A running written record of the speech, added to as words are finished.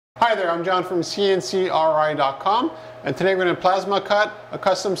Hi there, I'm John from CNCKing.com, and today we're going to plasma cut a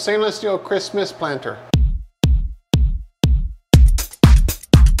custom stainless steel Christmas planter.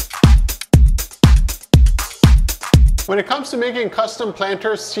 When it comes to making custom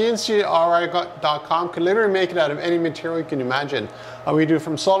planters, CNCKing.com can literally make it out of any material you can imagine. We do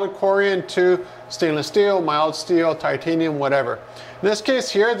from solid corian to stainless steel, mild steel, titanium, whatever. In this case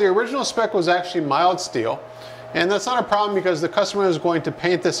here, the original spec was actually mild steel. And that's not a problem because the customer is going to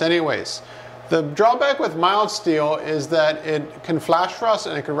paint this anyways. The drawback with mild steel is that it can flash rust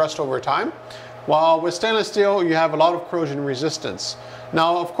and it can rust over time. While with stainless steel, you have a lot of corrosion resistance.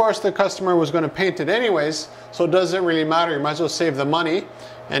 Now, of course, the customer was going to paint it anyways, so it doesn't really matter. You might as well save the money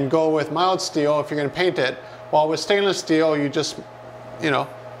and go with mild steel if you're going to paint it. While with stainless steel, you just,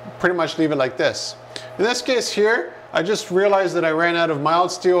 pretty much leave it like this. In this case here, I just realized that I ran out of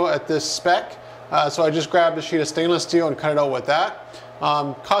mild steel at this spec. So I just grabbed a sheet of stainless steel and cut it out with that.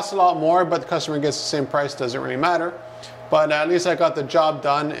 Costs a lot more, but the customer gets the same price, doesn't really matter. But at least I got the job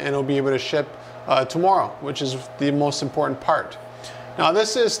done and it'll be able to ship tomorrow, which is the most important part. Now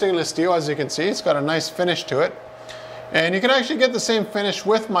this is stainless steel, as you can see. It's got a nice finish to it. And you can actually get the same finish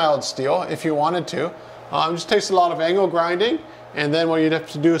with mild steel if you wanted to. It just takes a lot of angle grinding, and then what you'd have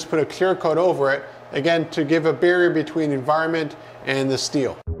to do is put a clear coat over it, again, to give a barrier between the environment and the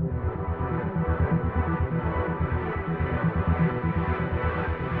steel.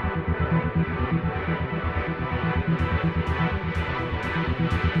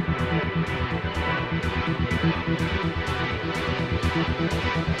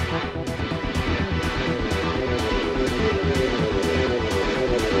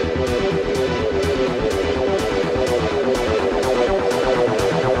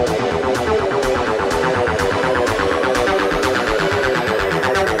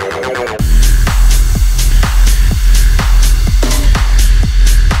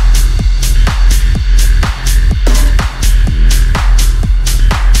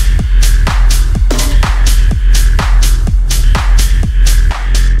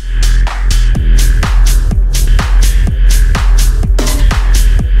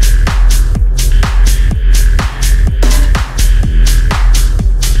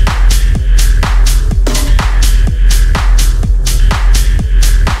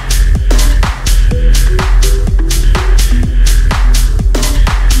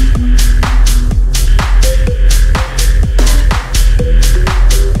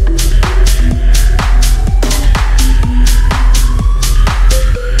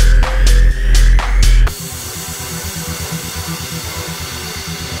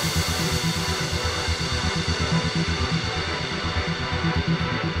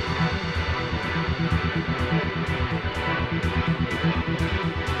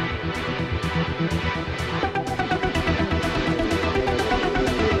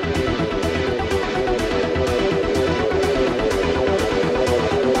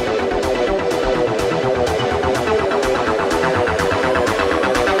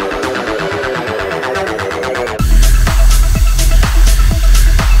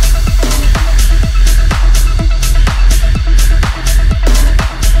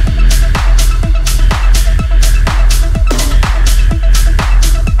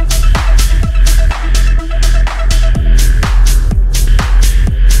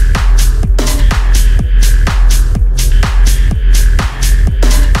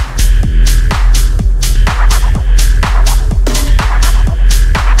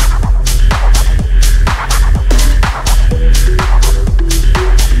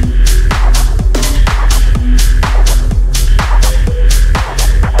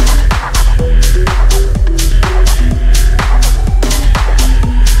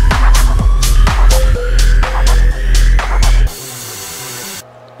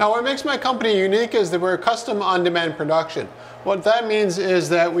 Now what makes my company unique is that we're custom on-demand production. What that means is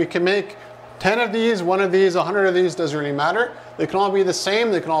that we can make 10 of these, 1 of these, 100 of these, doesn't really matter. They can all be the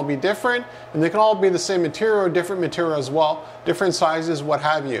same, they can all be different, and they can all be the same material or different material as well, different sizes, what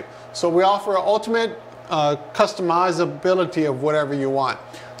have you. So we offer ultimate customizability of whatever you want.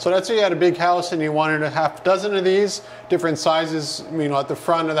 So let's say you had a big house and you wanted a half dozen of these, different sizes, at the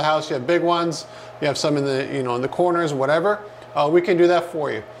front of the house you have big ones, you have some in the, in the corners, whatever. We can do that for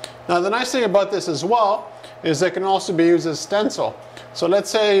you. Now the nice thing about this as well is they can also be used as stencil. So let's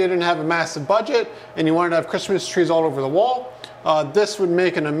say you didn't have a massive budget and you wanted to have Christmas trees all over the wall. This would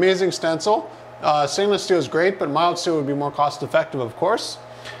make an amazing stencil. Stainless steel is great, but mild steel would be more cost effective, of course.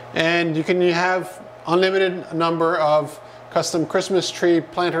 And you can have unlimited number of custom Christmas tree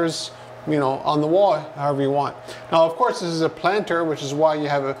planters, on the wall, however you want. Now, of course, this is a planter, which is why you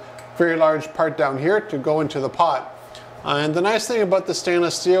have a very large part down here to go into the pot. And the nice thing about the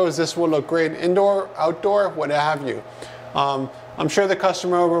stainless steel is this will look great indoor, outdoor, what have you. I'm sure the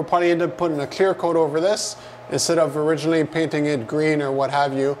customer will probably end up putting a clear coat over this instead of originally painting it green or what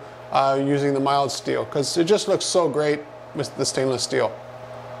have you, using the mild steel, because it just looks so great with the stainless steel.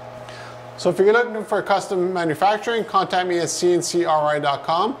 So if you're looking for custom manufacturing, contact me at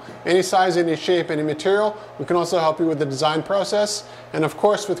CNCKing.com. Any size, any shape, any material. We can also help you with the design process. And of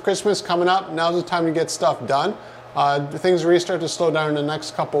course, with Christmas coming up, now's the time to get stuff done. Things restart to slow down in the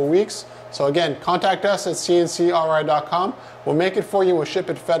next couple of weeks. So again, contact us at CNCKing.com. We'll make it for you. We'll ship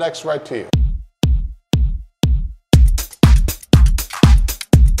it FedEx right to you.